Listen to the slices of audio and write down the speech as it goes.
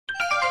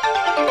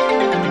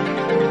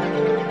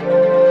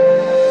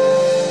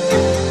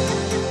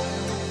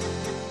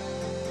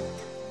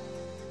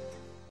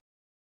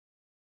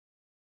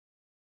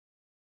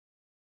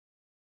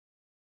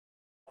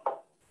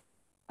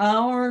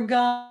Our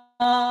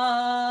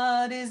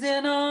God is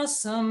an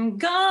awesome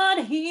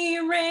God. He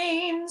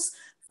reigns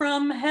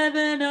from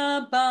heaven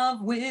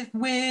above with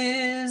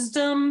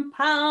wisdom,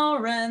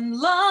 power, and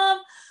love.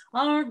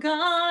 Our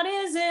God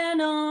is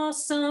an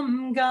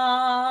awesome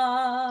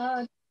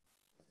God.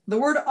 The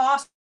word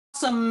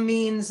awesome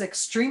means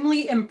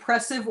extremely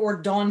impressive or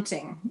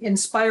daunting,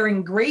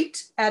 inspiring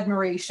great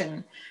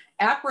admiration,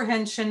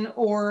 apprehension,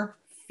 or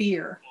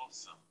fear.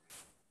 Awesome.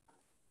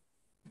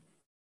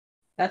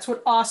 That's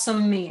what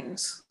awesome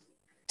means.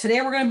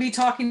 Today we're going to be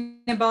talking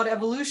about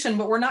evolution,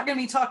 but we're not going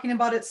to be talking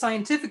about it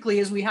scientifically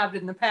as we have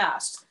in the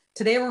past.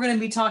 Today we're going to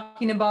be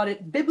talking about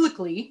it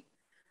biblically,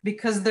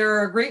 because there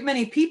are a great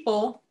many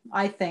people,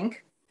 I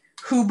think,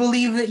 who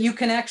believe that you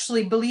can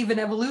actually believe in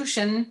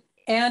evolution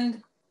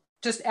and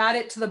just add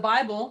it to the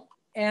Bible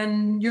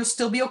and you'll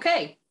still be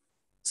okay.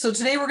 So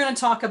today we're going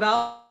to talk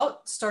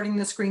about starting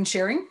the screen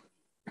sharing.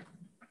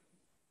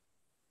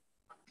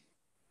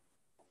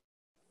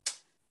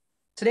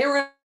 Today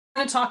we're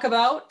going to talk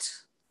about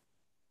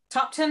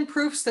top 10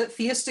 proofs that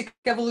theistic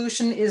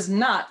evolution is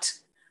not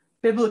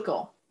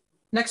biblical.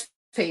 Next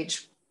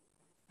page.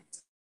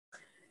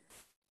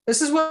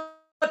 This is what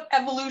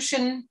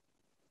evolution,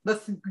 the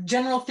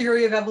general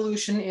theory of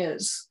evolution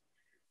is,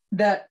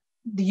 that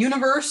the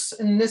universe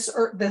and this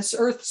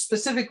earth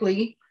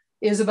specifically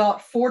is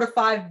about 4 to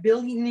 5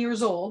 billion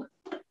years old.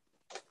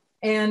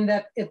 And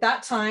that at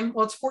that time,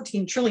 well, it's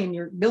 14 billion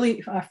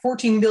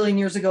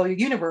years ago, your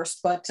universe,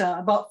 but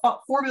about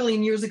 4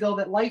 billion years ago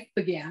that life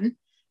began.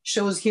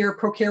 Shows here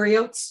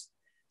prokaryotes,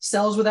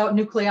 cells without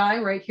nuclei,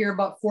 right here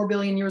about 4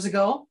 billion years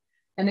ago.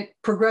 And it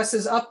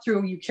progresses up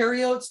through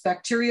eukaryotes,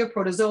 bacteria,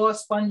 protozoa,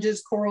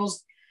 sponges,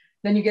 corals.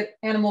 Then you get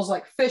animals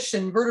like fish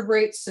and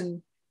vertebrates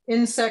and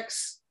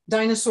insects,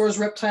 dinosaurs,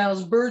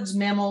 reptiles, birds,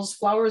 mammals,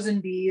 flowers, and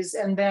bees.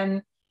 And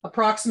then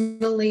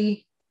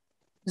approximately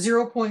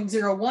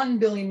 0.01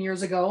 billion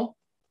years ago,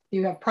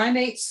 you have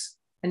primates,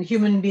 and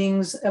human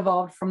beings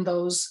evolved from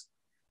those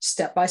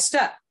step by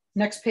step.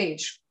 Next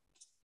page.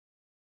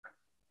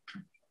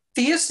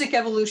 Theistic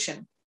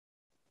evolution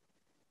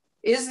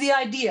is the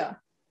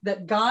idea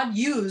that God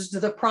used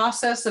the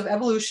process of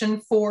evolution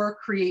for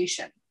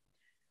creation,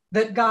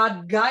 that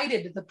God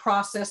guided the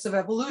process of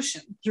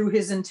evolution through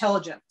his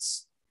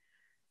intelligence.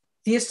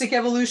 Theistic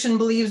evolution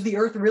believes the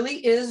earth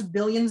really is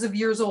billions of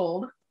years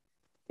old.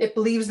 It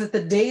believes that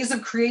the days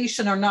of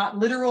creation are not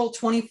literal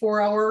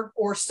 24-hour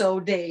or so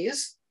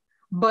days,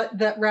 but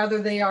that rather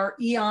they are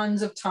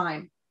eons of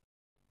time.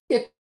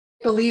 It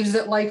believes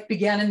that life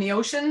began in the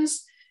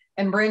oceans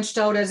and branched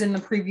out as in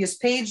the previous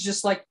page,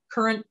 just like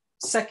current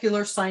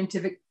secular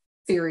scientific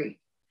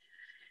theory.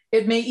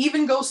 It may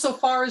even go so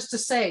far as to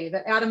say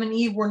that Adam and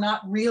Eve were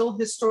not real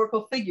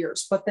historical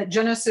figures, but that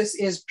Genesis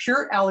is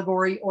pure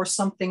allegory or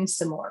something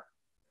similar.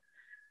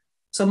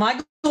 So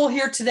my goal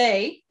here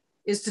today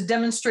is to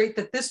demonstrate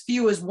that this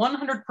view is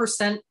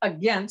 100%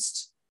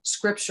 against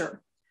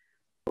Scripture.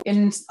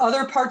 In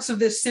other parts of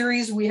this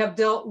series, we have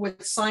dealt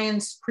with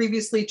science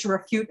previously to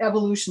refute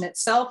evolution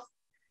itself.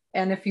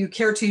 And if you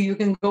care to, you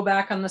can go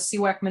back on the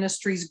CWAC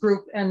Ministries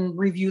group and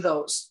review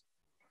those.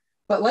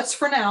 But let's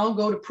for now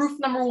go to proof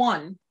number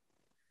 1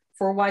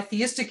 for why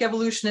theistic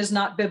evolution is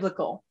not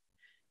biblical.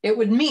 It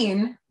would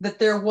mean that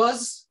there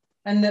was,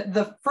 and that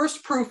the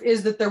first proof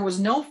is that there was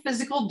no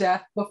physical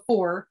death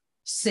before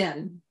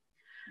sin.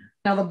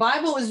 Now, the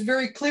Bible is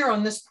very clear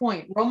on this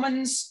point.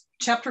 Romans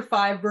chapter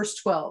 5, verse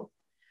 12.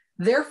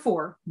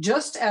 Therefore,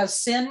 just as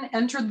sin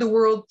entered the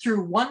world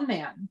through one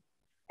man,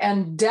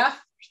 and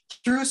death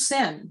through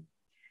sin,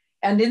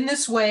 and in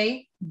this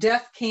way,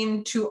 death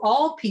came to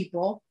all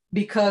people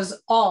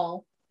because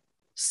all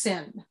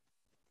sinned.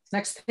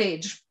 Next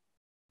page.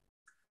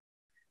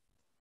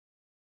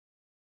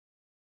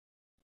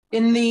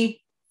 In the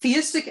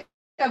theistic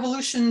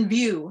evolution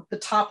view, the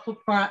top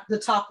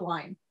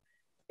line,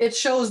 it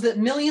shows that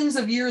millions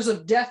of years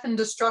of death and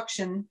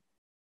destruction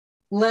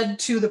led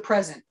to the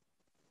present.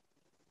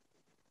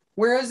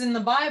 Whereas in the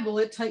Bible,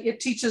 it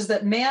teaches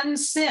that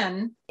man's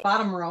sin,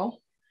 bottom row,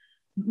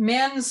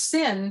 man's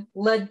sin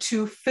led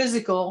to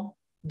physical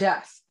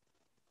death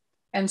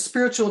and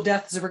spiritual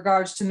death as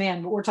regards to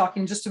man. But we're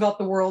talking just about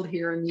the world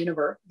here in the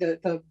universe,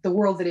 the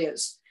world that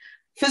is.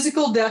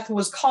 Physical death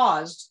was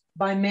caused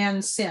by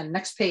man's sin.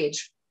 Next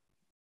page.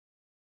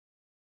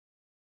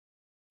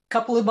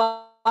 Couple of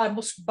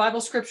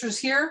Bible scriptures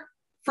here.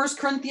 1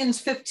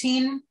 Corinthians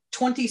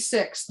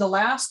 15:26. The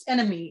last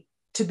enemy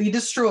to be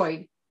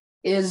destroyed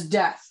is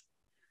death.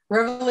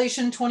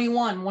 Revelation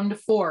 21,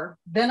 1-4.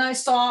 Then I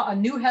saw a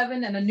new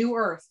heaven and a new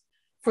earth,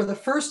 for the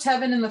first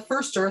heaven and the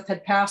first earth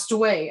had passed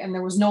away, and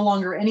there was no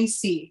longer any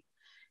sea.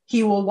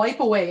 He will wipe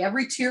away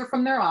every tear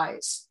from their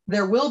eyes.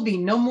 There will be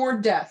no more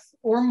death,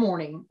 or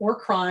mourning, or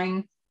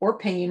crying, or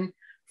pain,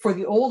 for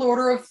the old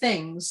order of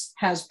things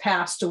has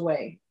passed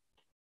away.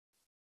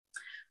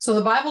 So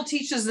the Bible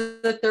teaches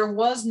that there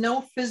was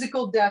no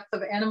physical death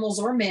of animals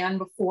or man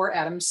before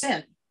Adam's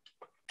sin.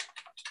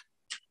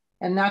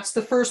 And that's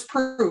the first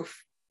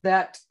proof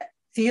that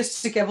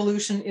theistic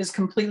evolution is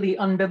completely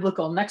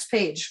unbiblical. Next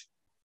page.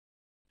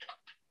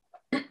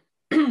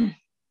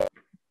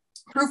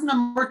 Proof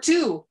number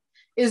 2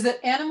 is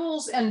that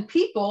animals and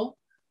people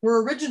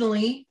were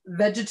originally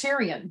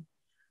vegetarian.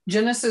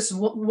 Genesis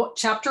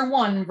chapter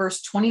 1,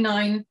 verse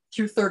 29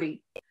 through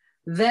 30.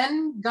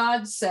 Then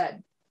God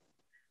said,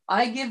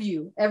 I give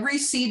you every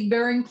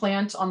seed-bearing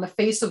plant on the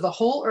face of the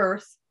whole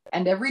earth,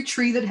 and every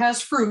tree that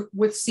has fruit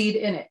with seed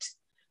in it.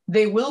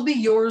 They will be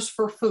yours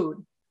for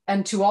food.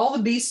 And to all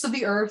the beasts of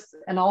the earth,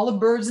 and all the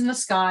birds in the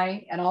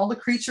sky, and all the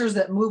creatures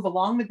that move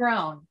along the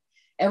ground,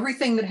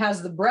 everything that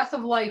has the breath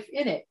of life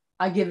in it,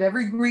 I give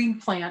every green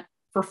plant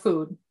for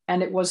food.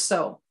 And it was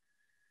so.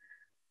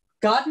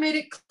 God made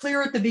it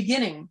clear at the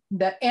beginning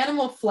that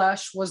animal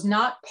flesh was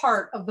not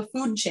part of the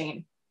food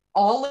chain.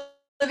 All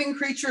living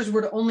creatures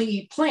were to only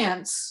eat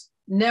plants,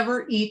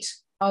 never eat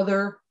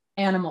other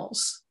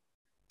animals.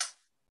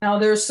 Now,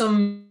 there's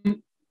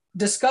some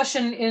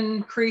discussion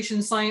in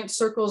creation science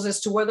circles as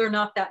to whether or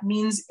not that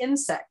means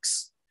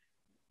insects.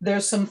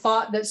 There's some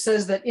thought that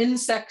says that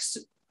insects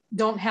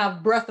don't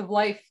have breath of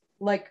life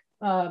like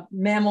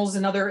mammals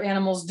and other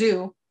animals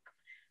do.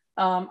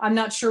 I'm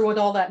not sure what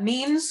all that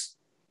means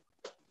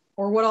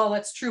or what all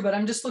that's true, but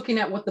I'm just looking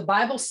at what the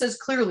Bible says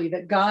clearly,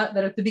 that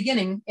at the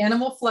beginning,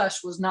 animal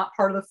flesh was not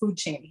part of the food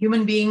chain.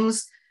 Human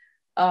beings,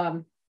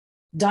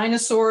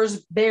 dinosaurs,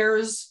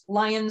 bears,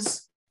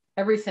 lions,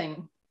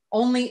 everything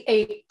only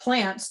ate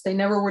plants. They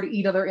never were to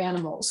eat other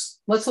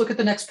animals. Let's look at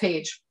the next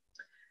page.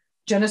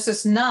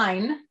 Genesis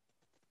 9,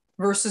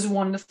 verses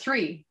 1 to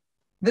 3.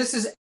 This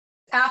is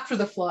after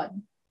the flood.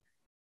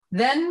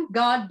 Then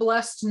God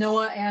blessed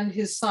Noah and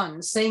his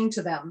sons, saying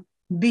to them,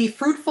 be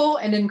fruitful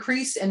and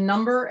increase in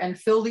number and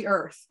fill the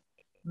earth.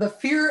 The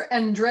fear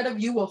and dread of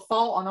you will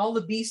fall on all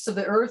the beasts of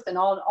the earth and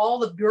on all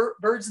the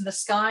birds in the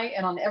sky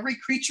and on every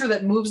creature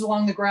that moves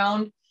along the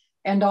ground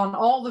and on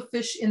all the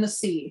fish in the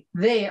sea.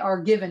 They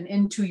are given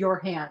into your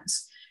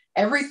hands.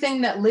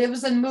 Everything that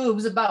lives and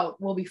moves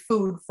about will be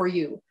food for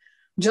you.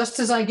 Just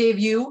as I gave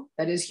you,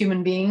 that is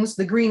human beings,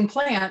 the green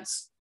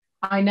plants,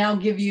 I now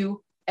give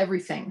you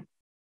everything.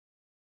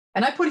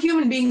 And I put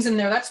human beings in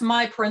there. That's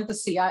my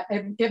parenthesis.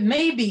 It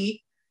may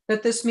be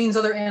that this means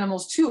other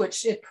animals too.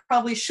 It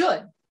probably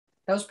should.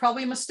 That was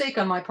probably a mistake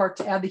on my part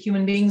to add the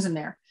human beings in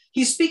there.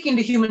 He's speaking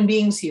to human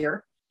beings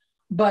here,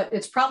 but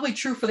it's probably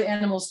true for the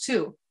animals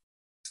too.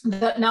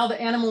 That now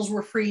the animals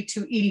were free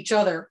to eat each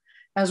other,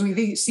 as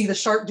we see the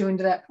shark doing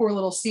to that poor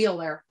little seal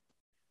there.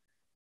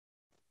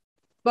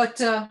 But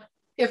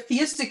if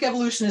theistic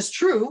evolution is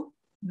true,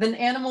 then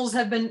animals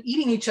have been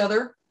eating each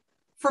other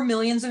for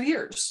millions of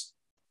years.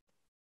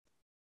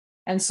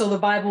 And so the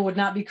Bible would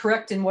not be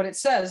correct in what it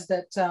says,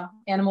 that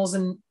animals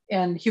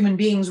and human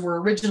beings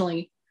were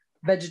originally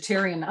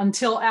vegetarian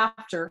until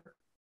after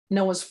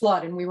Noah's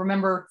flood. And we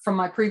remember from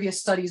my previous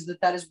studies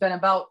that that has been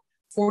about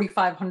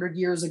 4,500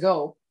 years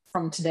ago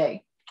from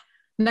today.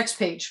 Next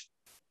page.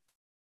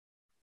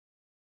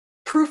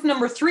 Proof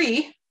number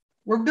 3,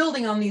 we're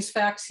building on these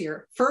facts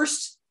here.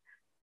 First,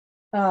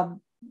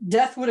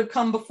 death would have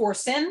come before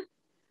sin.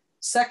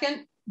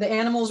 Second, the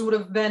animals would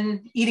have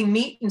been eating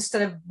meat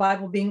instead of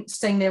Bible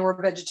saying they were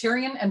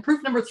vegetarian. And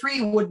proof number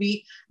 3 would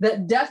be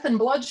that death and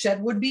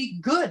bloodshed would be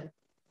good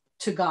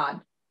to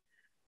God.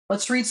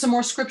 Let's read some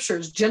more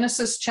scriptures.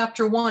 Genesis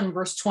chapter 1,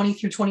 verse 20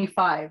 through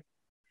 25.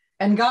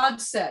 And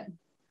God said,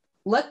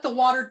 let the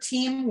water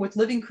teem with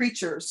living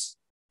creatures,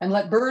 and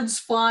let birds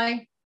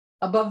fly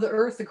above the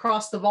earth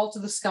across the vault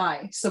of the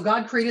sky. So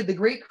God created the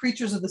great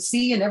creatures of the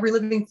sea and every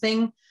living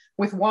thing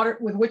with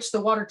which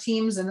the water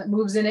teems and that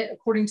moves in it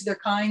according to their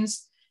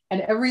kinds,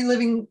 and every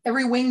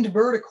winged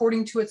bird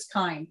according to its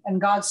kind.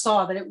 And God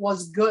saw that it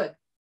was good.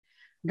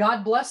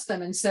 God blessed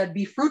them and said,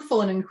 be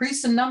fruitful and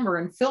increase in number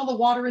and fill the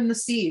water in the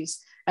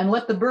seas, and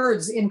let the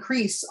birds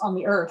increase on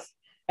the earth.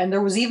 And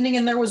there was evening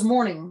and there was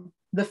morning,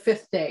 the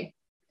 5th day.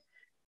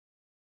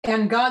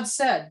 And God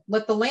said,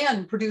 let the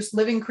land produce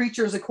living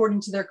creatures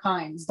according to their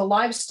kinds, the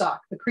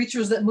livestock, the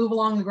creatures that move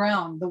along the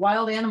ground, the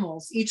wild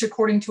animals, each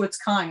according to its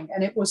kind.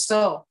 And it was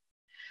so.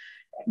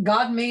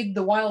 God made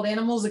the wild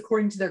animals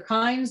according to their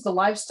kinds, the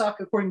livestock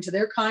according to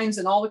their kinds,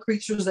 and all the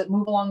creatures that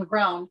move along the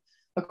ground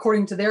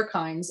according to their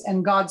kinds.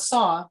 And God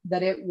saw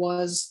that it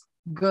was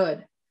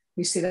good.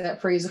 We see that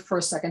phrase for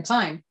a second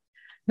time.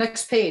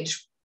 Next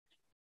page.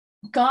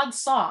 God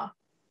saw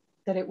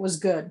that it was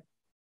good.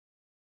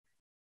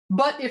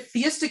 But if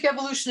theistic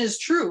evolution is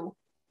true,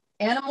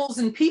 animals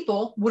and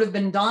people would have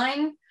been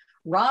dying,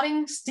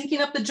 rotting, stinking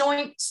up the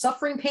joint,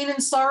 suffering pain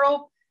and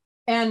sorrow,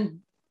 and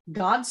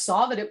God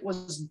saw that it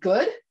was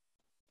good.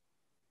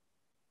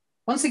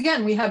 Once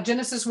again, we have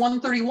Genesis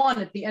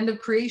 1:31 at the end of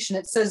creation.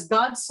 It says,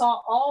 God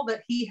saw all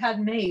that he had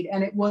made,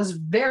 and it was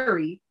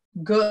very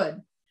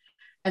good.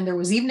 And there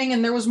was evening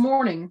and there was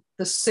morning,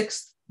 the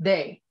 6th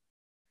day.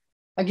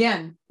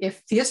 Again,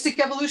 if theistic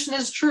evolution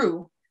is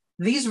true,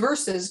 these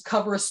verses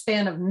cover a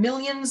span of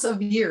millions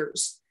of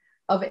years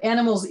of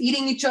animals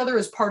eating each other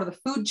as part of the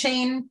food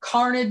chain,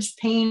 carnage,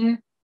 pain,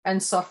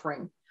 and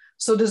suffering.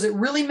 So does it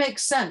really make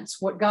sense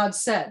what God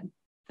said,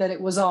 that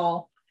it was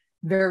all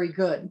very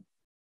good?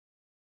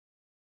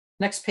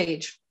 Next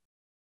page.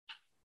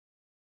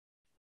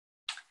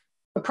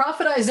 The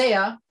prophet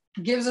Isaiah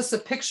gives us a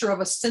picture of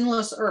a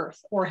sinless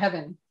earth or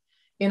heaven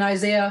in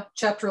Isaiah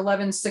chapter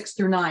 11, 6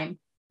 through 9.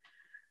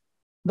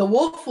 The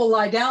wolf will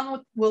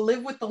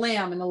live with the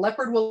lamb, and the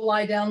leopard will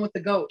lie down with the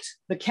goat.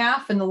 The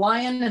calf and the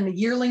lion and the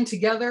yearling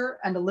together,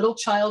 and a little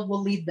child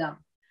will lead them.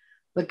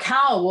 The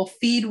cow will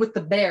feed with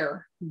the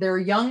bear. Their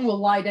young will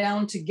lie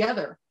down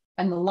together,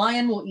 and the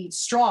lion will eat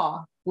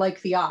straw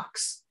like the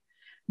ox.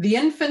 The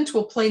infant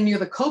will play near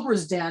the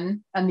cobra's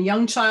den, and the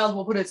young child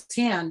will put its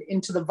hand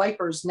into the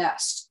viper's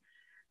nest.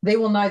 They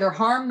will neither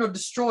harm nor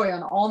destroy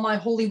on all my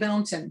holy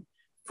mountain,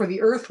 for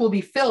the earth will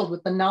be filled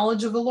with the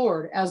knowledge of the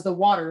Lord as the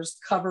waters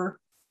cover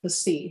the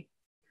sea.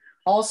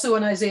 Also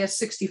in Isaiah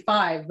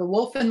 65, the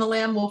wolf and the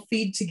lamb will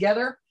feed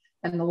together,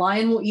 and the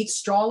lion will eat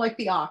straw like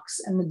the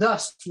ox, and the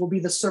dust will be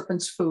the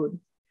serpent's food.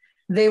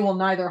 They will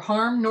neither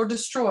harm nor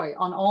destroy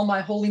on all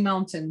my holy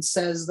mountain,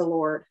 says the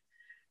Lord.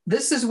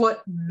 This is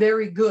what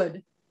very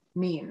good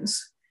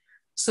means.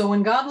 So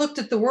when God looked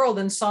at the world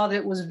and saw that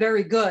it was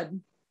very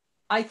good,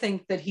 I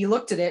think that he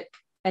looked at it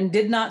and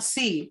did not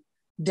see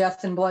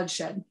death and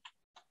bloodshed.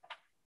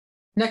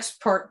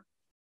 Next part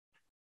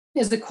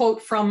is a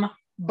quote from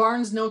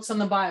Barnes' Notes on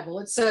the Bible.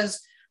 It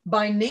says,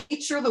 "By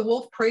nature the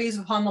wolf preys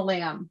upon the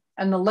lamb,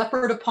 and the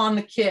leopard upon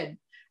the kid,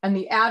 and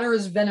the adder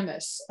is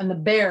venomous, and the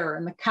bear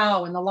and the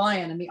cow and the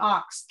lion and the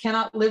ox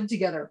cannot live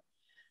together.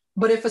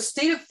 But if a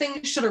state of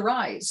things should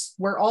arise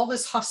where all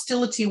this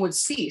hostility would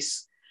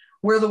cease,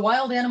 where the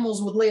wild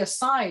animals would lay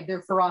aside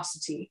their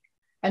ferocity,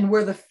 and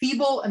where the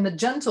feeble and the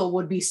gentle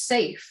would be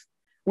safe,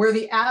 where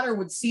the adder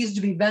would cease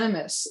to be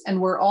venomous, and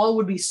where all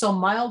would be so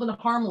mild and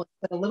harmless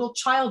that a little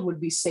child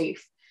would be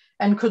safe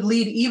and could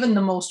lead even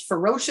the most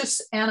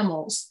ferocious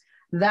animals,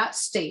 that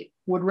state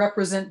would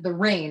represent the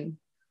reign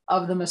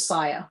of the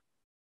Messiah."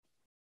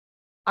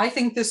 I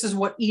think this is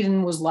what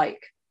Eden was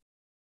like.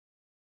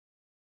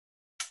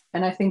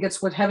 And I think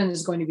it's what heaven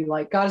is going to be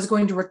like. God is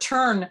going to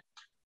return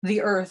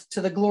the earth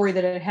to the glory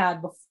that it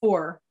had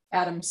before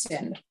Adam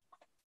sinned.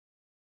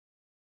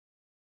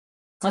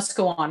 Let's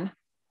go on.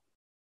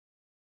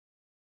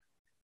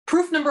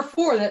 Proof number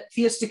 4 that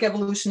theistic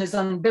evolution is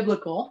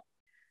unbiblical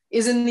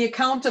is in the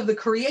account of the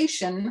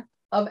creation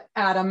of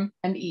Adam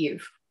and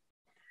Eve.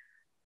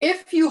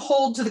 If you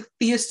hold to the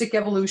theistic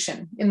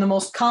evolution in the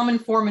most common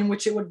form in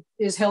which it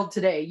is held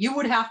today, you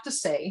would have to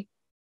say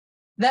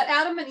that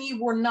Adam and Eve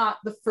were not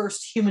the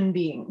first human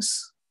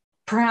beings.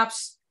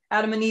 Perhaps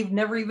Adam and Eve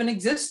never even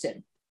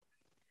existed.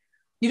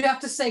 You'd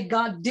have to say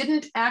God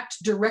didn't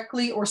act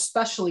directly or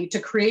specially to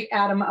create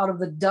Adam out of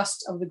the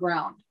dust of the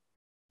ground.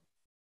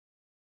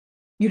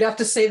 You'd have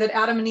to say that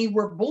Adam and Eve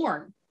were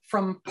born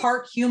from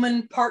part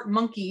human, part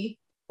monkey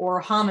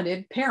or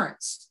hominid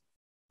parents.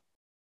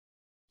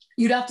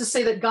 You'd have to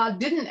say that God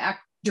didn't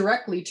act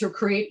directly to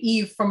create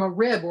Eve from a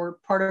rib or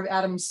part of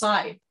Adam's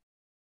side.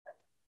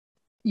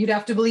 You'd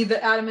have to believe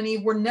that Adam and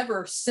Eve were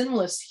never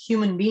sinless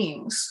human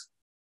beings.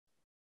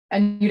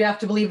 And you'd have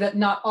to believe that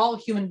not all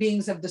human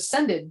beings have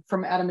descended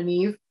from Adam and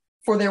Eve,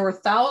 for there were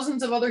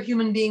thousands of other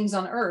human beings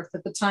on earth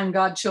at the time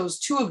God chose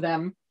 2 of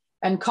them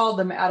and called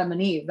them Adam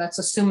and Eve. That's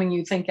assuming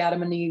you think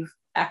Adam and Eve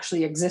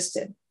actually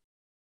existed.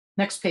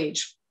 Next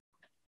page.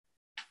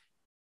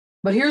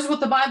 But here's what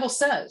the Bible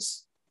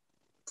says.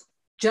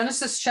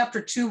 Genesis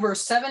chapter 2,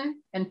 verse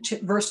 7 and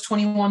verse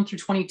 21 through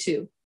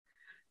 22.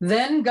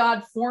 "Then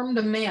God formed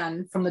a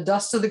man from the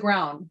dust of the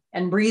ground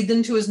and breathed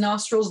into his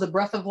nostrils the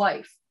breath of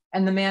life,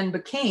 and the man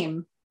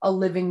became a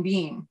living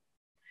being.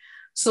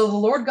 So the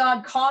Lord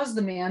God caused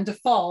the man to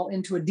fall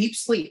into a deep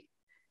sleep.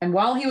 And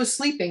while he was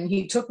sleeping,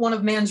 he took one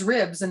of man's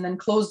ribs and then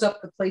closed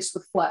up the place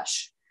with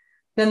flesh.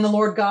 Then the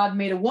Lord God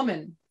made a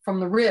woman from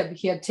the rib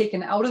he had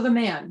taken out of the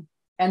man,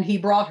 and he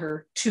brought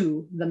her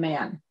to the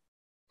man."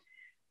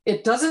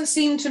 It doesn't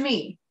seem to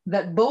me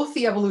that both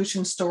the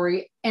evolution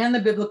story and the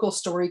biblical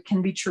story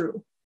can be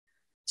true.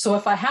 So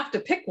if I have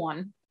to pick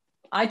one,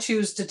 I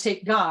choose to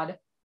take God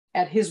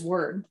at his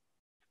word.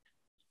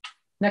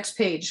 Next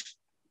page.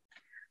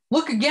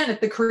 Look again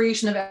at the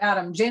creation of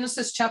Adam,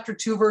 Genesis chapter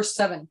 2, verse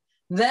 7.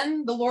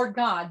 "Then the Lord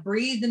God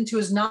breathed into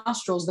his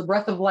nostrils the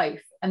breath of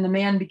life, and the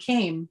man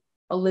became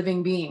a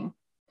living being."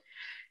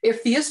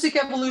 If theistic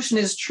evolution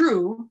is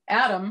true,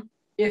 Adam,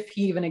 if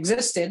he even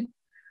existed,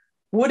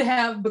 would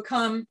have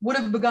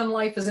begun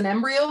life as an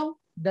embryo,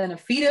 then a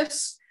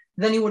fetus,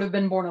 then he would have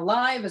been born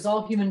alive, as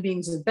all human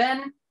beings have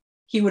been.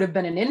 He would have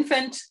been an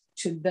infant,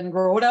 to then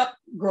grow up,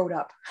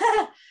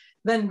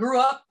 then grew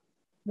up,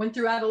 went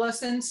through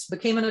adolescence,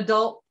 became an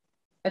adult,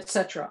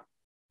 etc.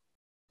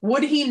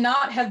 Would he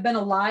not have been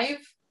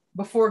alive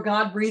before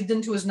God breathed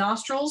into his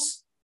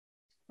nostrils?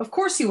 Of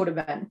course he would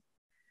have been.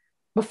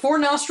 Before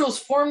nostrils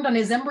formed on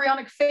his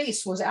embryonic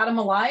face, was Adam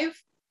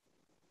alive?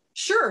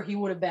 Sure, he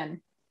would have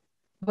been.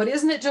 But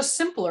isn't it just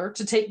simpler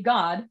to take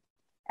God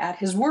at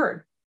his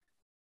word?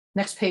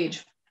 Next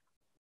page.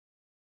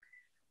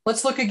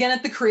 Let's look again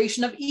at the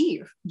creation of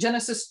Eve,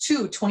 Genesis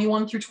 2,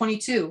 21 through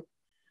 22.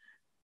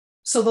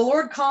 "So the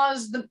Lord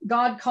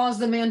God caused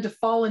the man to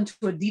fall into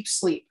a deep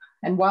sleep.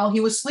 And while he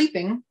was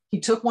sleeping, he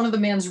took one of the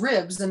man's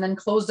ribs and then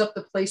closed up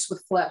the place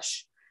with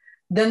flesh.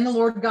 Then the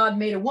Lord God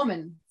made a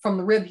woman from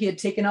the rib he had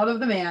taken out of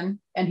the man,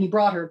 and he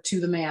brought her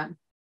to the man.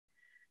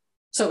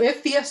 So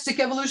if theistic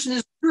evolution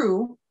is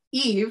true,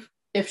 Eve,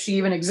 if she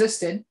even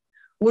existed,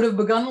 would have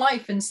begun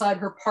life inside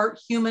her part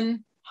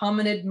human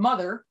hominid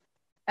mother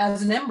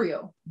as an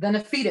embryo, then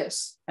a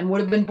fetus, and would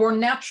have been born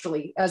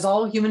naturally, as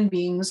all human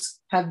beings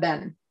have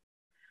been.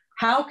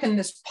 How can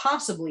this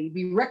possibly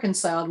be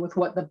reconciled with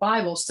what the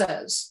Bible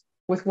says,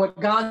 with what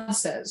God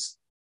says?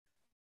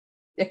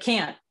 It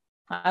can't.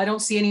 I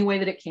don't see any way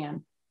that it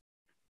can.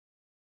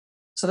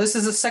 So this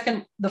is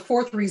the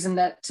fourth reason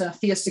that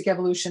theistic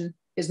evolution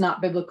is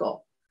not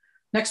biblical.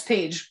 Next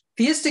page.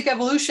 Theistic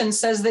evolution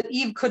says that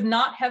Eve could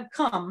not have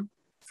come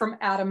from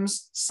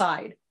Adam's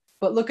side.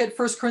 But look at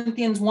 1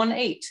 Corinthians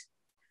 1:8.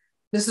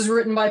 This is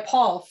written by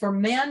Paul. For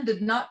man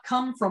did not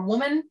come from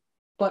woman,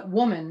 but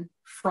woman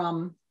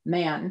from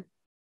man.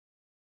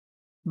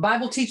 The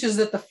Bible teaches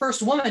that the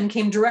first woman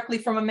came directly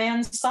from a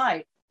man's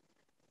side.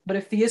 But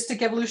if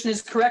theistic evolution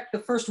is correct, the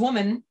first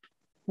woman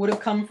would have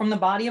come from the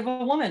body of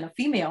a woman, a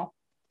female.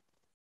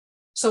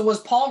 So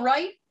was Paul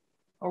right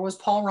or was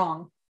Paul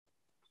wrong?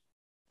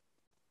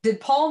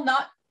 Did Paul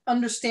not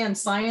understand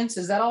science?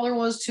 Is that all there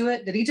was to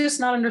it? Did he just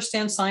not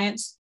understand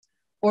science?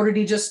 Or did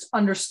he just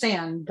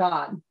understand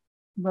God?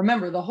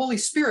 Remember, the Holy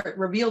Spirit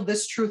revealed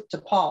this truth to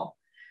Paul.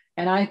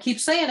 And I keep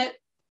saying it,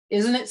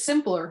 isn't it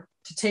simpler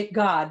to take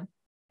God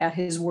at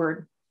his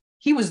word?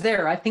 He was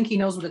there. I think he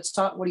knows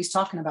what he's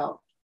talking about.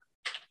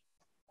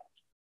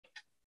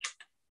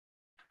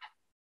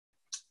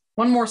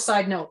 One more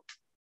side note.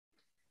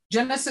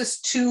 Genesis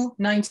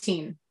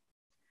 2:19.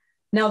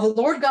 Now the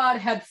Lord God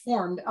had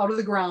formed out of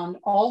the ground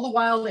all the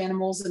wild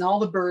animals and all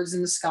the birds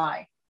in the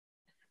sky.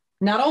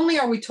 Not only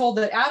are we told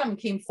that Adam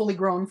came fully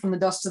grown from the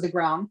dust of the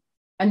ground,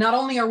 and not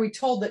only are we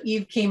told that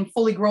Eve came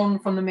fully grown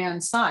from the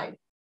man's side,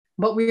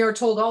 but we are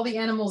told all the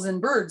animals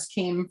and birds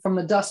came from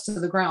the dust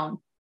of the ground.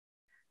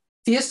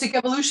 Theistic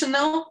evolution,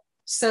 though,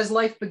 says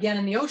life began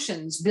in the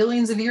oceans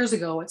billions of years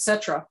ago,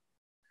 etc.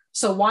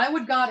 So why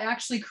would God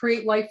actually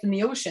create life in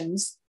the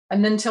oceans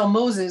and then tell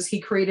Moses he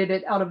created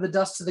it out of the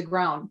dust of the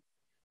ground?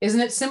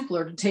 Isn't it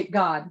simpler to take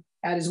God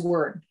at his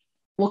word?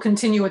 We'll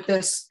continue with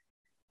this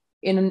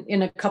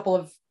in a couple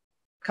of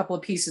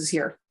pieces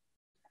here.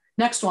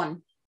 Next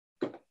one.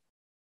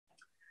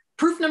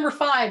 Proof number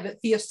 5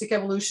 that theistic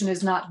evolution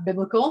is not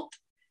biblical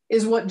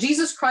is what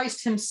Jesus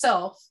Christ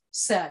himself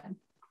said.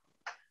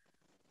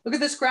 Look at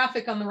this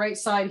graphic on the right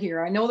side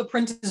here. I know the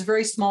print is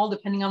very small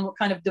depending on what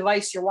kind of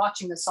device you're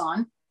watching this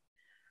on,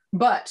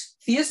 but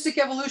theistic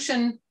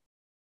evolution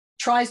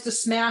tries to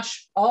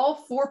smash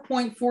all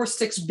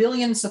 4.46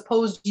 billion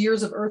supposed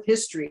years of Earth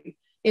history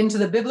into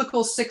the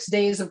biblical 6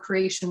 days of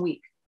creation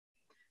week.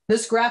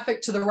 This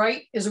graphic to the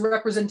right is a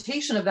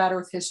representation of that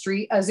Earth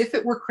history as if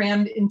it were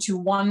crammed into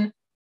one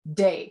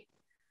day.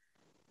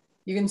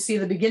 You can see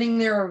the beginning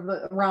there of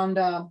around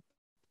a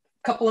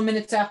couple of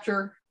minutes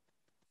after,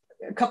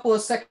 a couple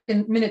of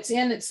minutes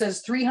in, it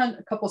says 300,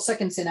 a couple of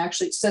seconds in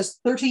actually, it says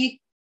 30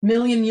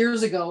 million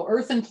years ago,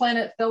 Earth and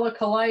planet Thela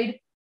collide.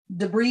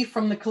 Debris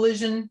from the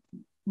collision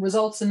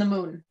results in the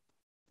moon.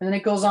 And then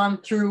it goes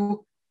on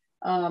through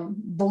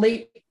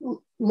the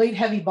late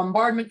heavy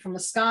bombardment from the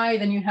sky.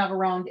 Then you have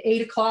around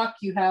 8 o'clock,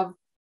 you have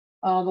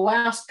the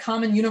last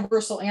common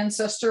universal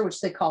ancestor,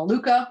 which they call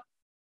Luca.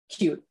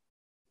 Cute.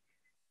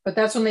 But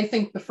that's when they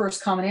think the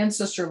first common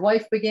ancestor of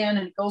life began,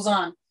 and it goes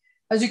on.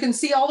 As you can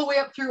see, all the way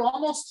up through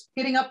almost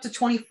getting up to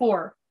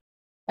 24.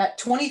 At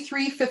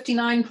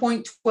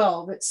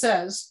 23:59.12, it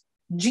says,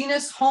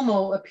 genus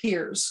Homo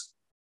appears.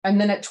 And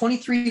then at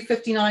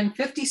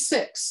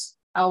 23:59:56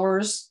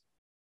 hours,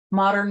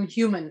 modern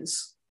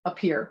humans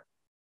appear.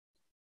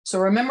 So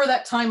remember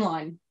that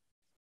timeline.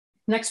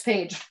 Next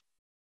page.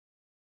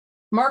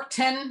 Mark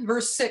 10,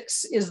 verse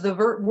 6 is the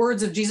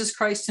words of Jesus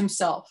Christ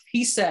himself.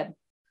 He said,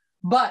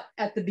 but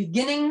at the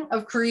beginning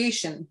of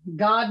creation,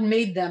 God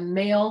made them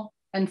male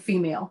and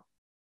female.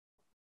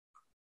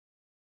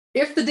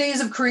 If the days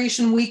of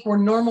creation week were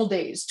normal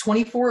days,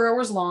 24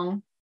 hours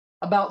long,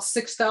 about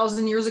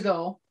 6,000 years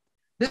ago,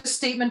 this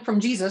statement from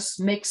Jesus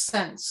makes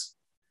sense.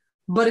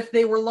 But if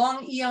they were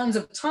long eons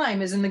of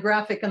time, as in the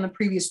graphic on the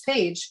previous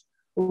page,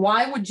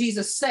 why would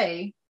Jesus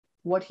say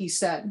what he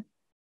said?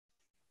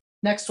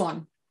 Next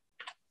one.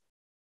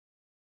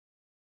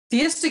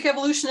 Theistic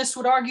evolutionists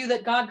would argue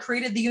that God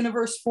created the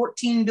universe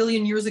 14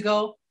 billion years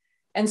ago.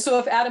 And so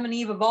if Adam and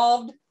Eve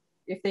evolved,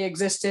 if they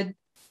existed,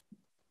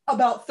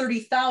 about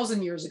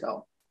 30,000 years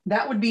ago,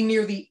 that would be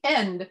near the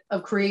end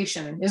of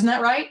creation. Isn't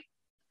that right?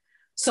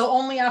 So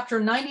only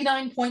after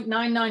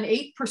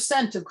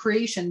 99.998% of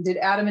creation did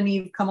Adam and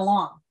Eve come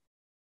along.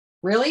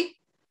 Really?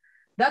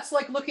 That's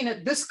like looking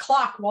at this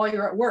clock while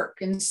you're at work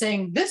and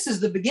saying, this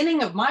is the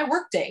beginning of my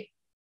workday.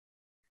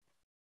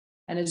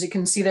 And as you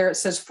can see there, it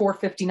says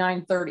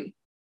 4:59:30.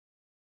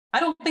 I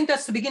don't think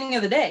that's the beginning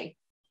of the day.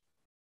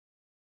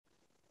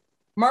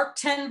 Mark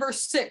 10,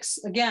 verse 6,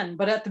 again,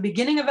 but at the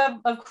beginning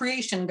of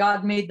creation,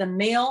 God made them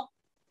male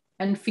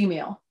and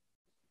female.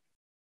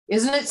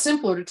 Isn't it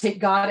simpler to take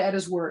God at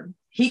his word?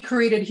 He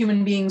created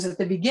human beings at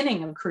the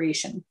beginning of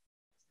creation.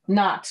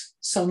 not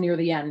so near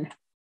the end.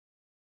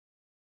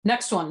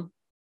 Next one.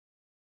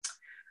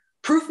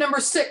 Proof number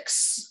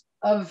 6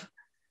 of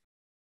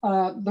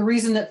the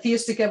reason that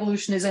theistic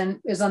evolution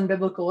is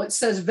unbiblical. It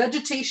says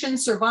vegetation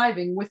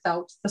surviving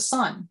without the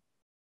sun.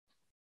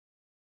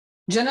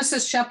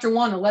 Genesis chapter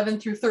 1, 11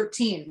 through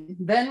 13.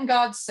 Then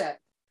God said,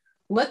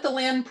 let the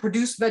land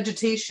produce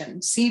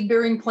vegetation,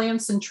 seed-bearing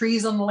plants and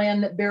trees on the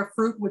land that bear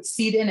fruit with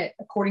seed in it,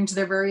 according to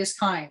their various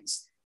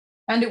kinds.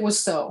 And it was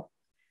so.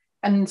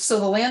 And so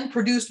the land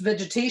produced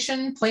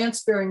vegetation,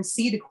 plants bearing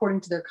seed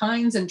according to their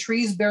kinds, and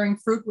trees bearing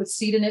fruit with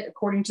seed in it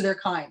according to their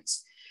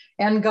kinds.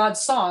 And God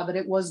saw that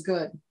it was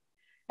good.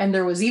 And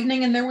there was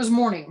evening and there was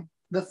morning,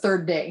 the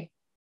third day.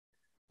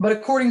 But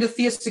according to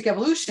theistic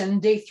evolution,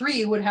 day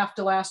 3 would have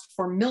to last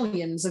for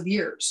millions of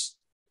years.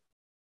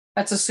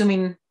 That's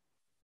assuming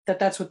that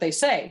that's what they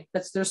say.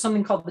 There's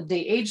something called the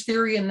day-age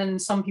theory, and then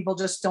some people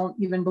just don't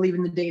even believe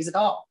in the days at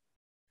all.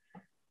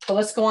 But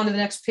let's go on to the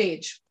next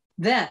page.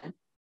 Then,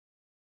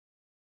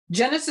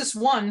 Genesis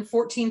 1,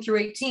 14 through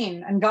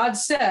 18, and God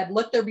said,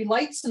 let there be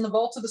lights in the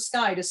vault of the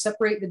sky to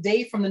separate the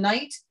day from the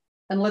night,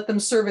 and let them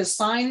serve as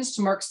signs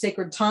to mark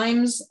sacred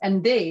times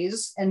and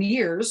days and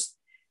years,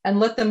 and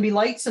let them be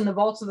lights in the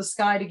vault of the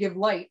sky to give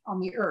light on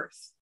the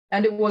earth.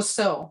 And it was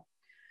so.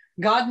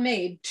 God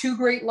made 2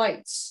 great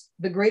lights,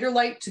 the greater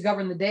light to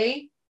govern the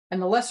day,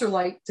 and the lesser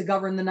light to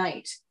govern the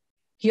night.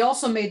 He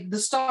also made the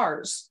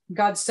stars.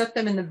 God set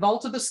them in the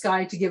vault of the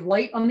sky to give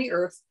light on the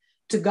earth,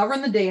 to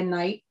govern the day and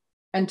night,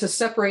 and to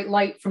separate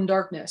light from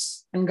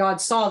darkness. And God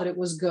saw that it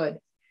was good.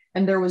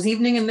 And there was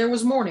evening and there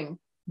was morning,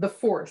 the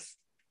 4th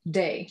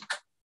day.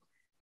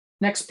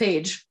 Next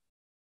page.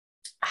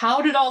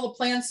 How did all the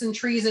plants and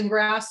trees and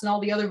grass and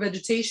all the other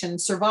vegetation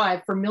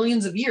survive for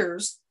millions of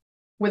years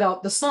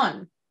without the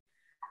sun?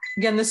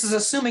 Again, this is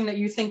assuming that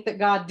you think that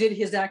God did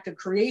his act of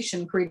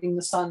creation, creating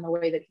the sun the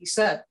way that he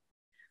said.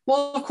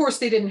 Well, of course,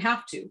 they didn't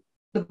have to.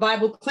 The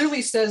Bible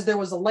clearly says there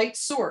was a light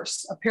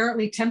source,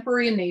 apparently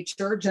temporary in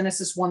nature,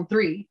 Genesis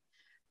 1:3,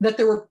 that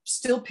there were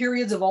still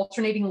periods of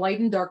alternating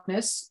light and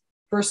darkness,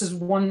 verses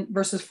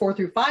 4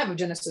 through 5 of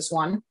Genesis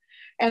 1,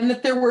 and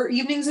that there were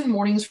evenings and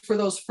mornings for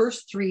those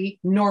first 3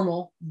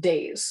 normal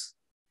days.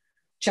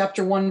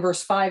 Chapter 1,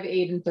 verse 5,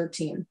 8, and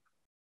 13.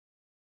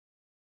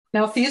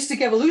 Now,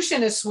 theistic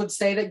evolutionists would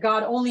say that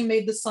God only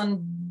made the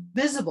sun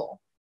visible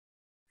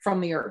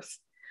from the earth.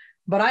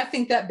 But I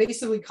think that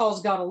basically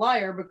calls God a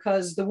liar,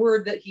 because the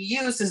word that he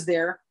uses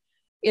there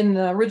in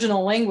the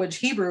original language,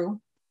 Hebrew,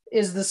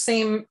 is the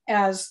same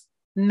as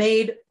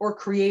made or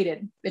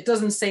created. It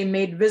doesn't say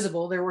made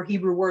visible. There were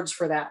Hebrew words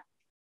for that.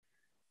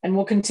 And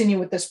we'll continue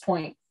with this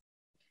point.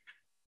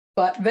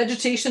 But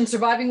vegetation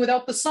surviving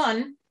without the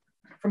sun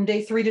from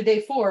day 3 to day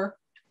 4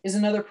 is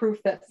another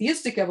proof that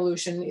theistic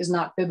evolution is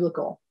not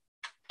biblical.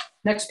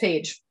 Next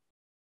page.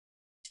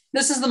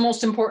 This is the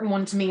most important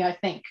one to me, I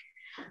think,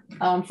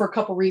 for a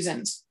couple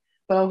reasons,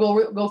 but I'll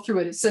go through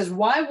it. It says,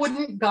 why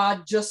wouldn't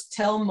God just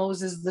tell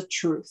Moses the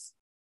truth?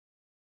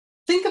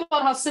 Think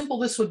about how simple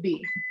this would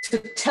be, to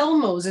tell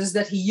Moses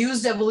that he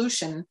used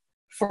evolution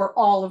for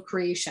all of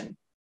creation.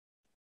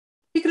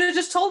 He could have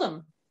just told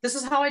him, this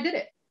is how I did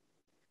it.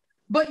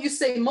 But you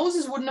say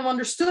Moses wouldn't have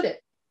understood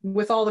it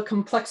with all the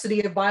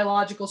complexity of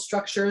biological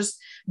structures,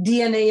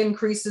 DNA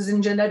increases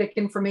in genetic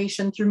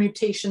information through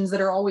mutations that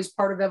are always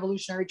part of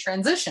evolutionary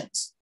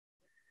transitions.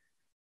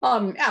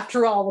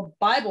 After all, the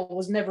Bible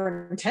was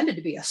never intended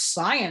to be a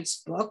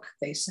science book,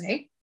 they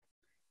say.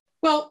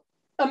 Well,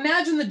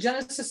 imagine the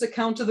Genesis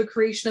account of the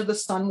creation of the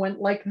sun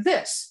went like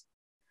this.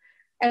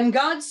 And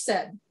God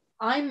said,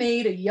 I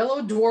made a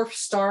yellow dwarf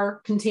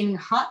star containing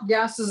hot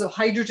gases of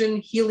hydrogen,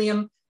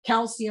 helium,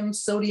 calcium,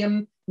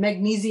 sodium,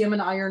 magnesium,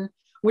 and iron,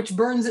 which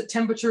burns at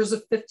temperatures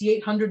of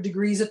 5,800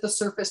 degrees at the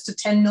surface to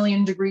 10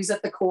 million degrees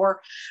at the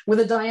core, with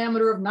a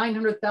diameter of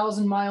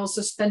 900,000 miles,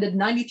 suspended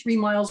 93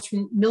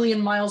 million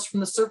miles from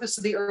the surface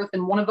of the earth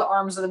in one of the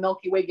arms of the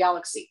Milky Way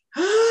galaxy.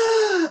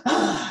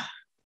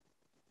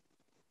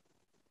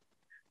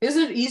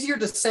 Isn't it easier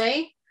to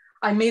say,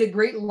 I made a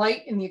great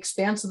light in the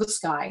expanse of the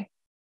sky?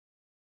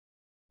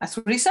 That's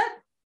what he said.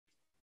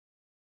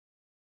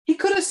 He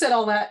could have said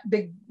all that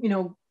big,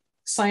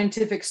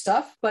 scientific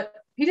stuff, but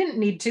he didn't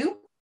need to.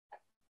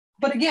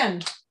 But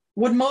again,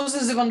 would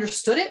Moses have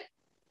understood it?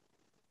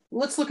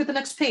 Let's look at the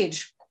next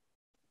page.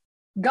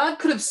 God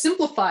could have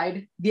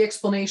simplified the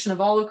explanation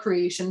of all of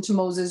creation to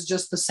Moses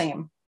just the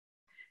same.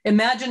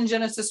 Imagine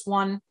Genesis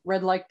 1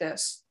 read like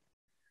this.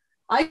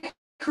 I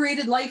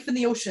created life in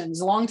the oceans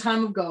a long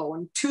time ago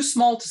and too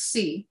small to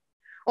see.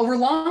 Over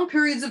long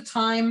periods of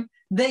time,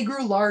 they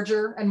grew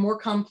larger and more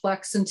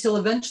complex until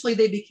eventually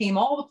they became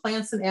all the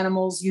plants and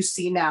animals you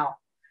see now.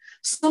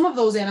 Some of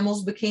those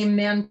animals became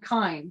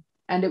mankind,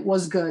 and it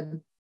was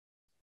good.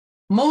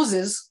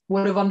 Moses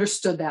would have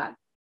understood that.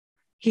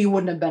 He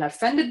wouldn't have been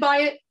offended by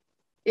it.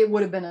 It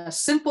would have been a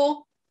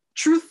simple,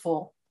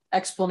 truthful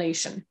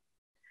explanation.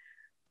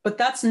 But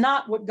that's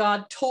not what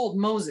God told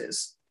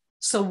Moses.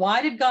 So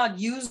why did God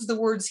use the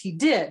words he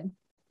did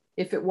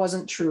if it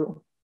wasn't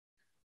true?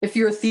 If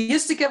you're a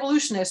theistic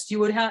evolutionist,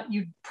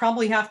 you'd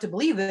probably have to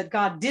believe that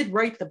God did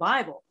write the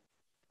Bible.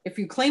 If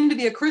you claim to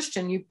be a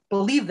Christian, you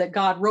believe that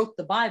God wrote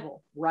the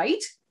Bible,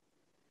 right?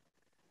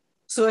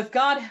 So if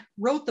God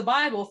wrote the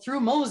Bible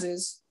through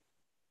Moses,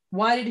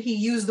 why did he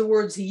use the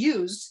words he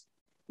used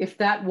if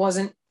that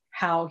wasn't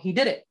how he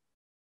did it?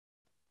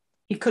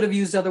 He could have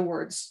used other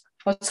words.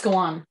 Let's go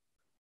on.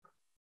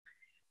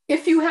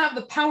 If you have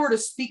the power to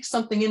speak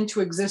something into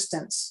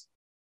existence,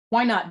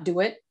 why not do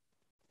it?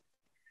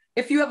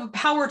 If you have a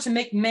power to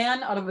make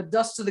man out of the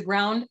dust of the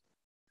ground,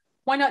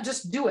 why not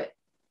just do it?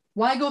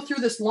 Why go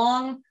through this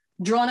long,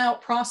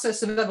 drawn-out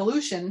process of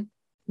evolution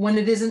when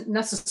it isn't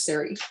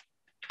necessary?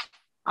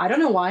 I don't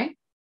know why.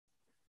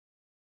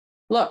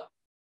 Look,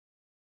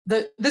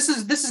 this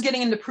is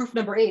getting into proof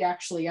number 8,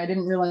 actually. I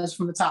didn't realize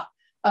from the top.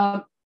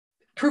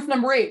 Proof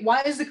number 8,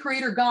 why is the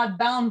Creator God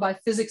bound by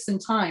physics and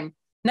time?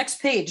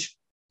 Next page.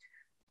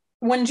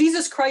 When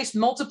Jesus Christ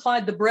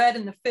multiplied the bread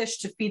and the fish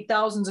to feed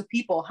thousands of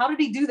people, how did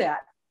he do that?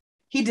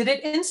 He did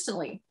it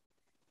instantly.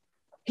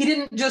 He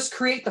didn't just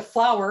create the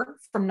flour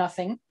from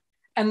nothing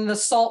and the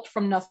salt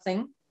from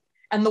nothing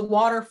and the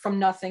water from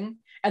nothing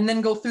and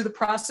then go through the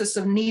process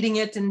of kneading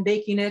it and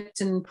baking it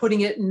and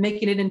putting it and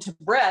making it into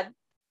bread.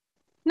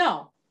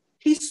 No,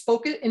 he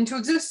spoke it into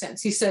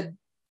existence. He said,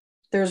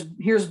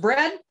 here's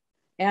bread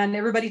and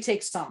everybody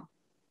takes some,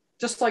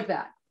 just like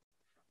that.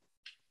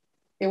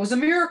 It was a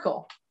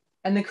miracle.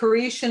 And the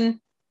creation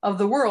of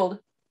the world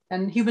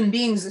and human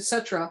beings,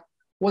 etc.,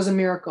 was a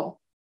miracle.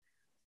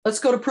 Let's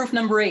go to proof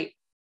number 8,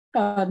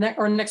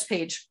 or next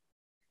page.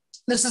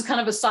 This is kind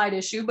of a side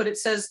issue, but it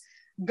says,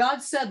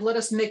 God said, let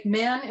us make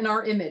man in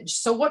our image.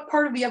 So what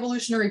part of the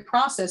evolutionary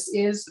process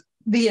is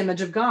the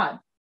image of God?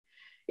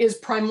 Is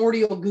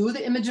primordial goo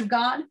the image of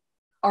God?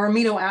 Are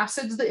amino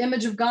acids the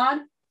image of God?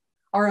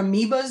 Are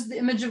amoebas the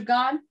image of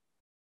God?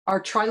 Are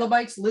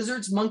trilobites,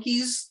 lizards,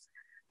 monkeys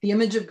the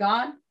image of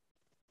God?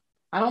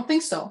 I don't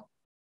think so.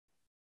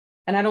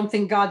 And I don't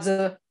think God's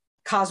a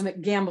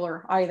cosmic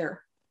gambler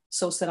either.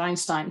 So said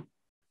Einstein.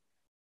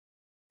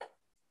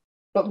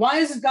 But why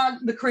is God,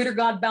 the Creator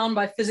God, bound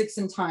by physics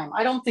and time?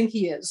 I don't think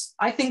he is.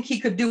 I think he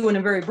could do in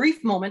a very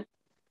brief moment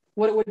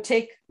what it would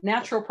take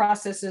natural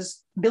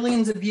processes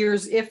billions of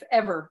years, if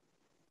ever,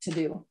 to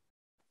do.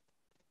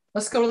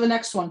 Let's go to the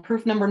next one,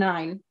 proof number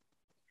 9.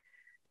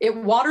 It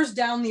waters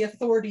down the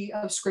authority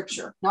of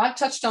Scripture. Now, I've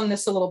touched on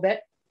this a little bit.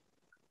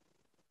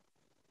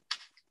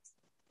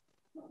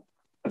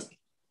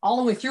 All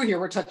the way through here,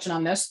 we're touching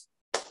on this.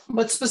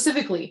 But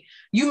specifically,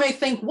 you may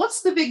think,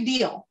 what's the big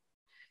deal?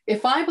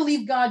 If I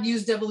believe God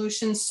used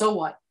evolution, so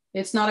what?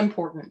 It's not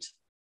important.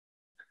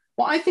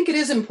 Well, I think it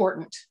is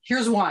important.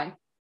 Here's why.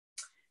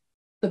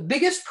 The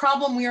biggest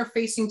problem we are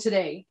facing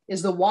today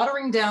is the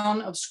watering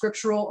down of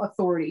scriptural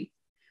authority.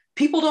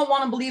 People don't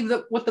want to believe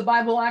that what the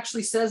Bible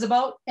actually says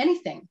about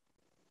anything.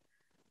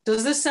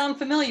 Does this sound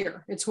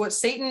familiar? It's what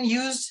Satan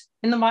used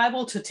in the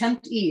Bible to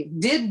tempt Eve.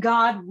 Did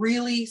God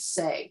really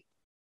say?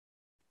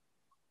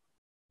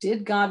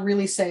 Did God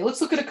really say?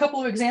 Let's look at a couple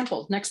of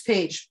examples. Next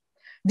page.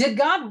 Did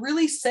God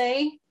really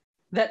say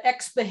that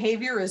X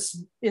behavior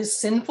is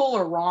sinful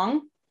or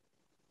wrong?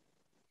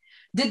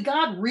 Did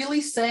God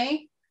really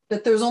say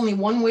that there's only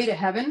one way to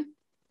heaven?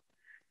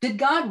 Did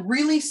God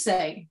really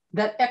say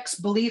that X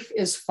belief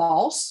is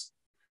false?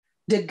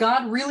 Did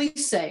God really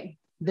say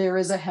there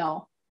is a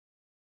hell?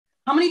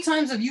 How many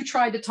times have you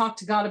tried to talk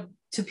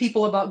to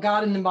people about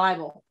God in the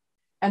Bible,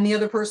 and the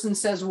other person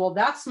says, well,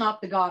 that's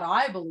not the God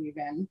I believe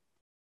in,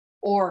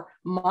 or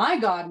my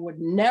God would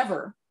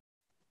never?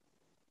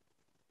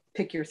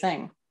 Pick your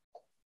thing.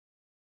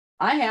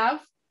 I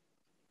have.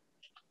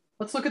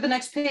 Let's look at the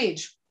next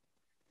page.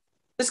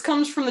 This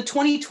comes from the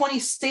 2020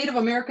 State of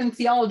American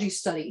Theology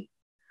study.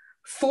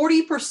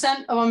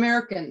 40% of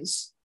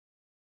Americans,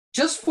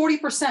 just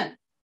 40%,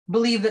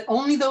 believe that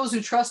only those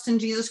who trust in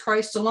Jesus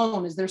Christ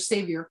alone as their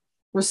Savior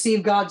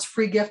receive God's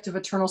free gift of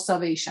eternal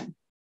salvation.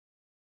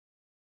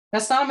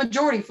 That's not a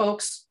majority,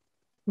 folks.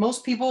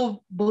 Most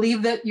people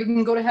believe that you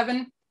can go to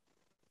heaven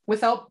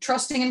without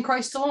trusting in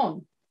Christ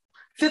alone.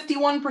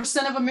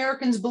 51% of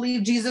Americans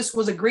believe Jesus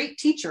was a great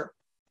teacher,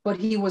 but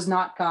he was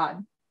not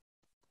God.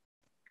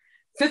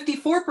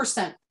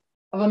 54%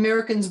 of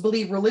Americans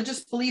believe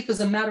religious belief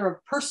is a matter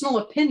of personal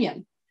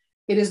opinion.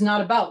 It is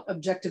not about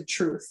objective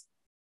truth.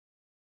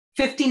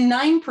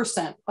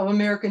 59% of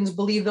Americans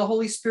believe the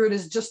Holy Spirit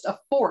is just a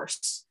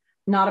force,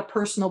 not a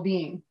personal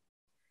being.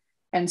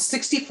 And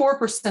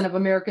 64% of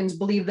Americans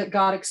believe that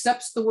God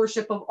accepts the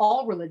worship of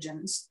all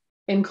religions,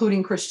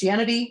 including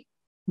Christianity,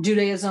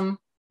 Judaism,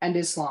 and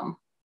Islam.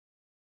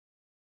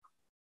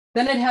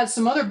 Then it has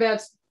some other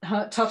bad,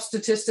 tough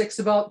statistics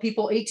about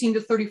people 18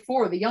 to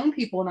 34, the young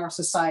people in our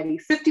society.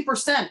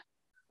 50%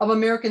 of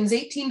Americans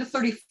 18 to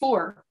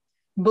 34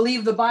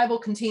 believe the Bible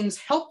contains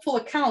helpful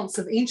accounts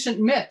of ancient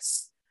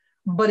myths,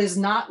 but is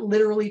not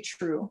literally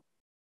true.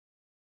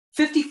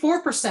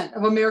 54%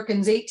 of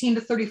Americans 18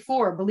 to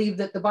 34 believe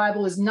that the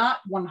Bible is not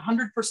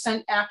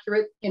 100%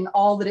 accurate in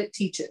all that it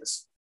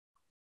teaches.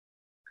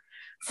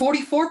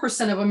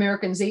 44% of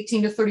Americans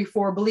 18 to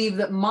 34 believe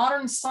that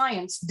modern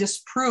science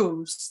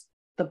disproves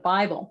the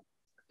Bible.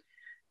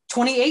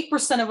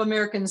 28% of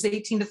Americans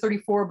 18 to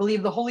 34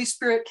 believe the Holy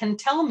Spirit can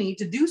tell me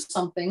to do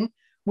something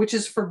which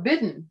is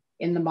forbidden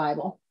in the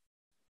Bible.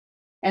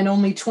 And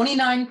only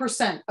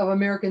 29% of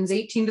Americans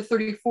 18 to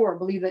 34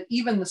 believe that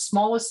even the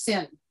smallest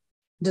sin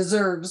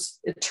deserves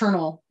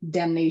eternal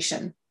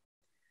damnation.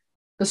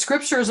 The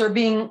scriptures are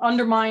being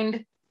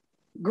undermined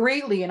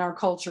greatly in our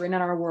culture and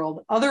in our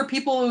world. Other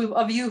people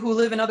of you who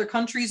live in other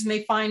countries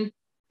may find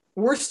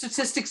worse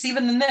statistics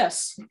even than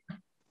this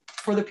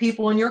for the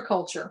people in your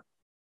culture.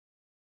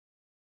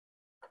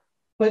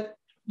 But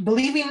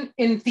believing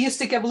in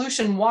theistic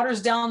evolution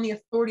waters down the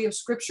authority of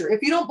scripture.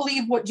 If you don't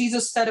believe what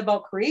Jesus said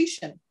about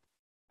creation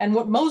and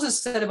what Moses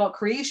said about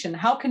creation,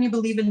 how can you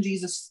believe in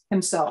Jesus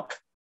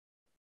himself?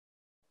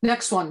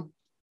 Next one.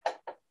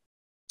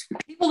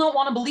 People don't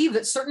want to believe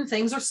that certain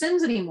things are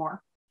sins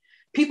anymore.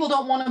 People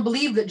don't want to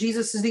believe that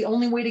Jesus is the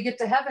only way to get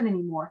to heaven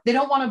anymore. They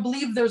don't want to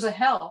believe there's a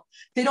hell.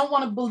 They don't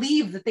want to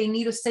believe that they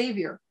need a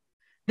savior.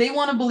 They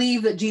want to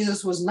believe that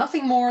Jesus was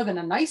nothing more than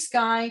a nice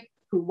guy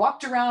who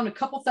walked around a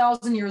couple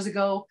thousand years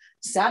ago,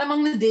 sat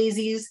among the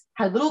daisies,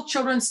 had little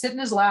children sit in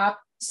his lap,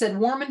 said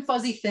warm and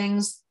fuzzy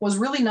things, was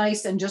really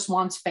nice, and just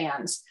wants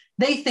fans.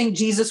 They think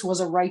Jesus was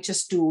a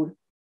righteous dude.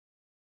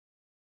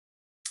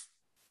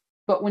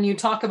 But when you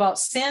talk about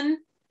sin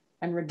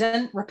and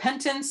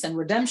repentance and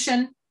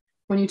redemption,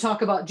 when you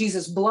talk about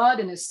Jesus'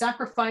 blood and his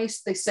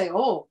sacrifice, they say,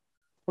 oh,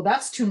 well,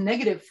 that's too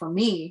negative for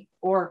me,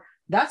 or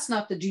that's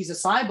not the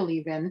Jesus I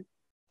believe in.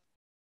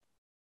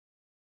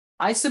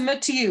 I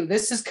submit to you,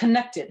 this is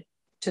connected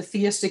to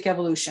theistic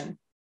evolution.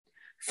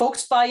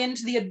 Folks buy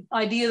into the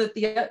idea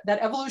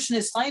that evolution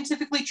is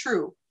scientifically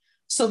true,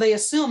 so they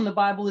assume the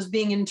Bible is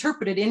being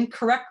interpreted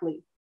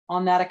incorrectly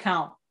on that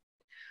account.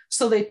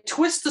 So they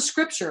twist the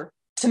scripture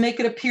to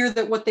make it appear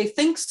that what they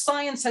think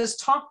science has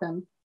taught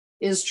them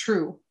is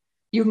true.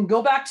 You can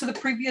go back to the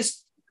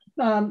previous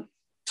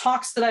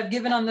talks that I've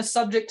given on this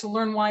subject to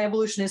learn why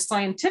evolution is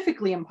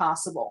scientifically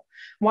impossible,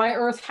 why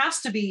Earth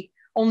has to be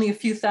only a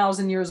few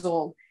thousand years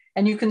old.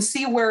 And you can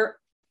see where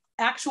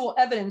actual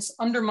evidence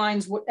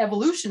undermines what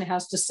evolution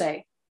has to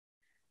say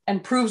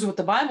and proves what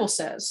the Bible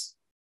says.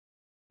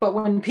 But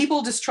when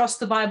people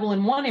distrust the Bible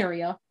in one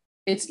area,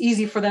 it's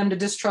easy for them to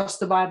distrust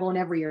the Bible in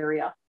every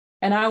area.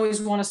 And I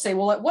always want to say,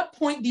 well, at what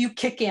point do you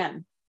kick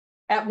in?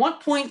 At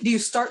what point do you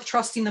start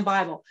trusting the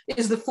Bible?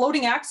 Is the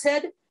floating axe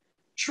head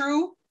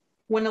true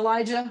when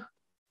Elijah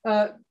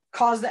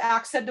caused the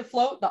axe head to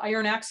float, the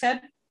iron axe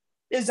head?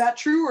 Is that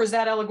true, or is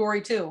that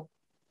allegory too?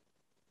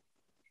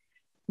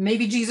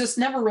 Maybe Jesus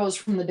never rose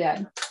from the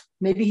dead.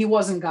 Maybe he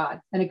wasn't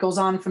God, and it goes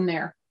on from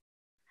there.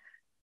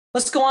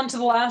 Let's go on to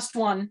the last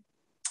one.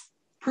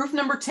 Proof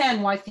number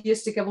 10 why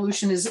theistic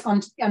evolution is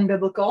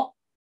unbiblical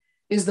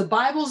is the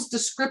Bible's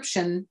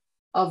description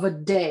of a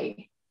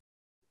day.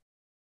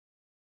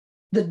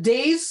 The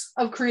days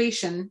of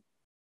creation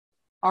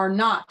are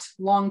not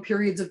long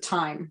periods of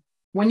time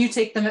when you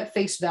take them at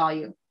face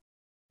value.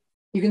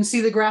 You can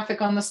see the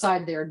graphic on the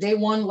side there. Day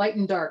 1, light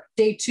and dark.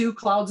 Day 2,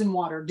 clouds and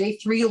water. Day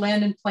 3,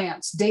 land and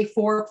plants. Day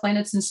 4,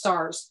 planets and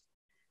stars.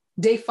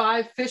 Day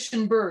 5, fish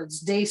and birds.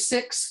 Day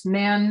 6,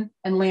 man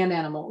and land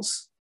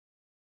animals.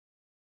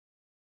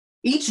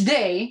 Each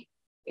day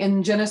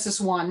in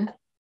Genesis 1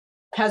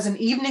 has an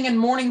evening and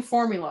morning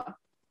formula.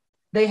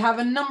 They have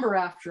a number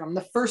after them,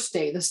 the first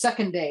day, the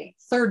second day,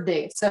 third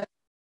day, etc.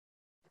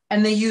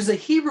 And they use a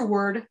Hebrew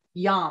word,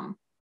 yom.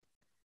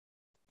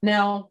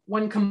 Now,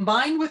 when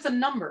combined with a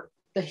number,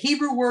 the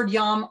Hebrew word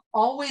yom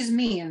always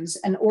means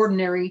an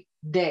ordinary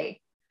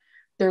day.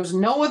 There's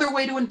no other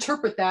way to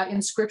interpret that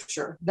in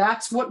scripture.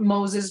 That's what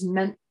Moses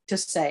meant to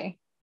say.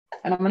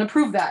 And I'm going to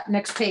prove that.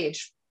 Next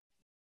page.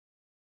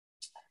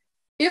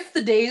 If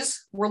the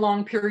days were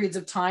long periods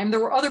of time, there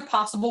were other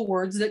possible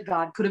words that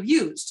God could have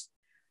used.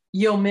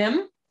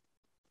 Yomim,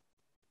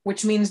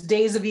 which means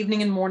days of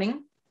evening and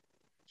morning.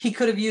 He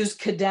could have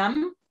used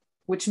kedem,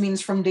 which means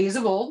from days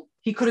of old.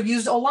 He could have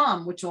used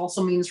olam, which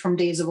also means from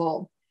days of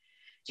old.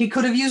 He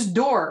could have used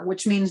dor,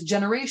 which means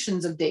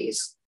generations of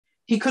days.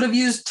 He could have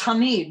used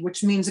tamid,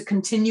 which means a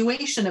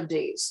continuation of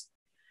days.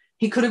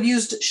 He could have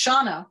used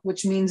shana,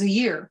 which means a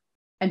year.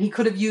 And he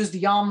could have used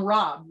yom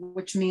rab,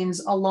 which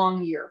means a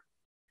long year.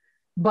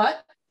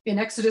 But in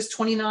Exodus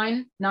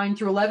 29, 9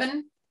 through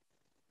 11,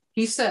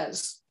 he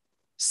says,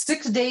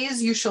 6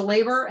 days you shall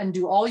labor and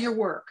do all your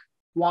work.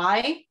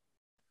 Why?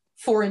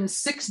 For in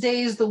 6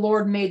 days the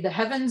Lord made the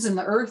heavens and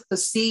the earth, the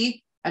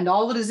sea, and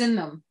all that is in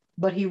them,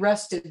 but he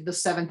rested the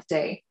seventh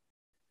day.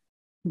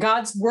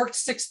 God's worked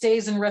 6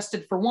 days and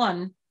rested for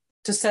one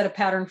to set a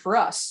pattern for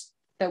us,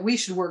 that we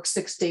should work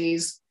 6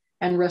 days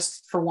and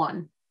rest for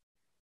one.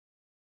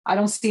 I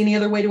don't see any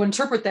other way to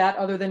interpret that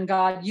other than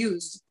God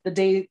used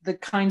the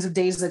kinds of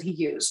days that he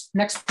used.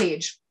 Next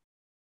page.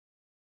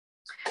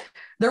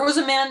 There was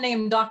a man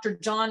named Dr.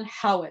 John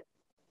Howitt.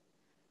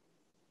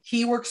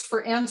 He works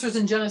for Answers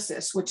in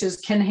Genesis, which is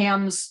Ken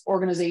Ham's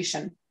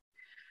organization.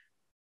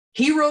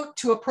 He wrote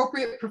to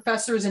appropriate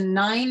professors in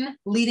 9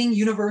 leading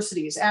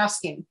universities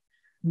asking,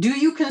 Do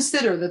you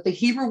consider that the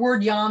Hebrew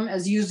word yom,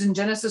 as used in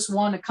Genesis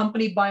 1,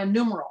 accompanied by a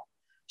numeral,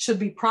 should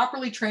be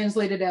properly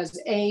translated as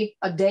A,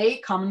 a day,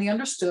 commonly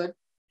understood,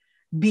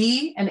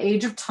 B, an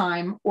age of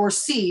time, or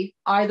C,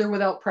 either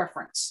without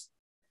preference?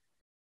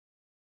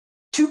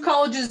 Two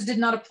colleges did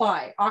not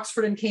apply,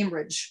 Oxford and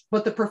Cambridge,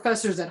 but the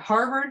professors at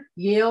Harvard,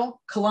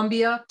 Yale,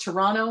 Columbia,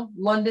 Toronto,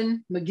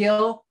 London,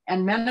 McGill,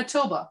 and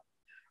Manitoba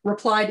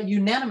replied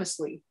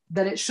unanimously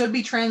that it should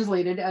be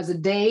translated as a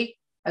day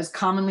as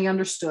commonly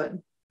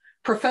understood.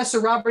 Professor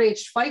Robert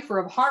H. Pfeiffer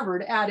of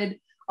Harvard added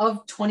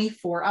of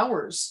 24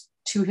 hours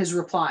to his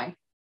reply.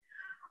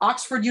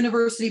 Oxford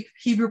University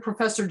Hebrew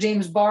professor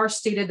James Barr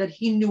stated that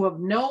he knew of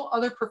no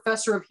other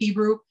professor of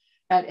Hebrew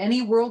at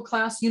any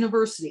world-class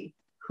university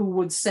who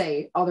would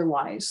say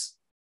otherwise.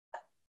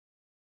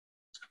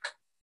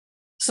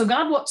 So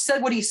God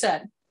said what he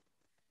said,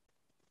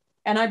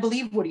 and I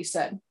believe what he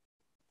said.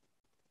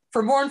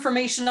 For more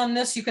information on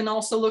this, you can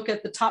also look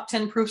at the top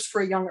 10 proofs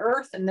for a young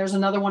earth. And there's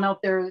another one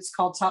out there that's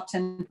called Top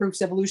 10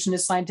 Proofs Evolution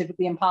is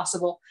Scientifically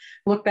Impossible.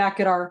 Look back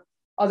at our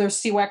other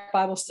CWAC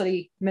Bible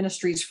study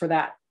ministries for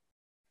that.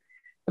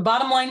 The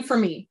bottom line for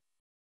me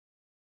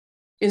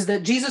is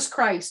that Jesus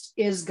Christ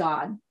is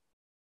God.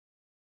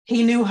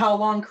 He knew how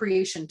long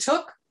creation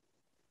took.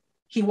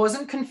 He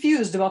wasn't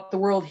confused about the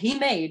world he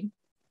made.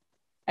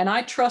 And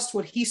I trust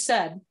what he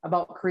said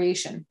about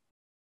creation,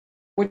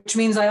 which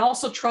means I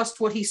also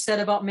trust what he said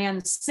about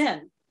man's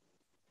sin.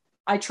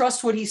 I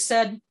trust what he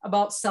said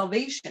about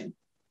salvation.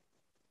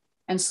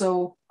 And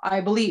so I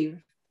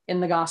believe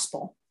in the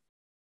gospel.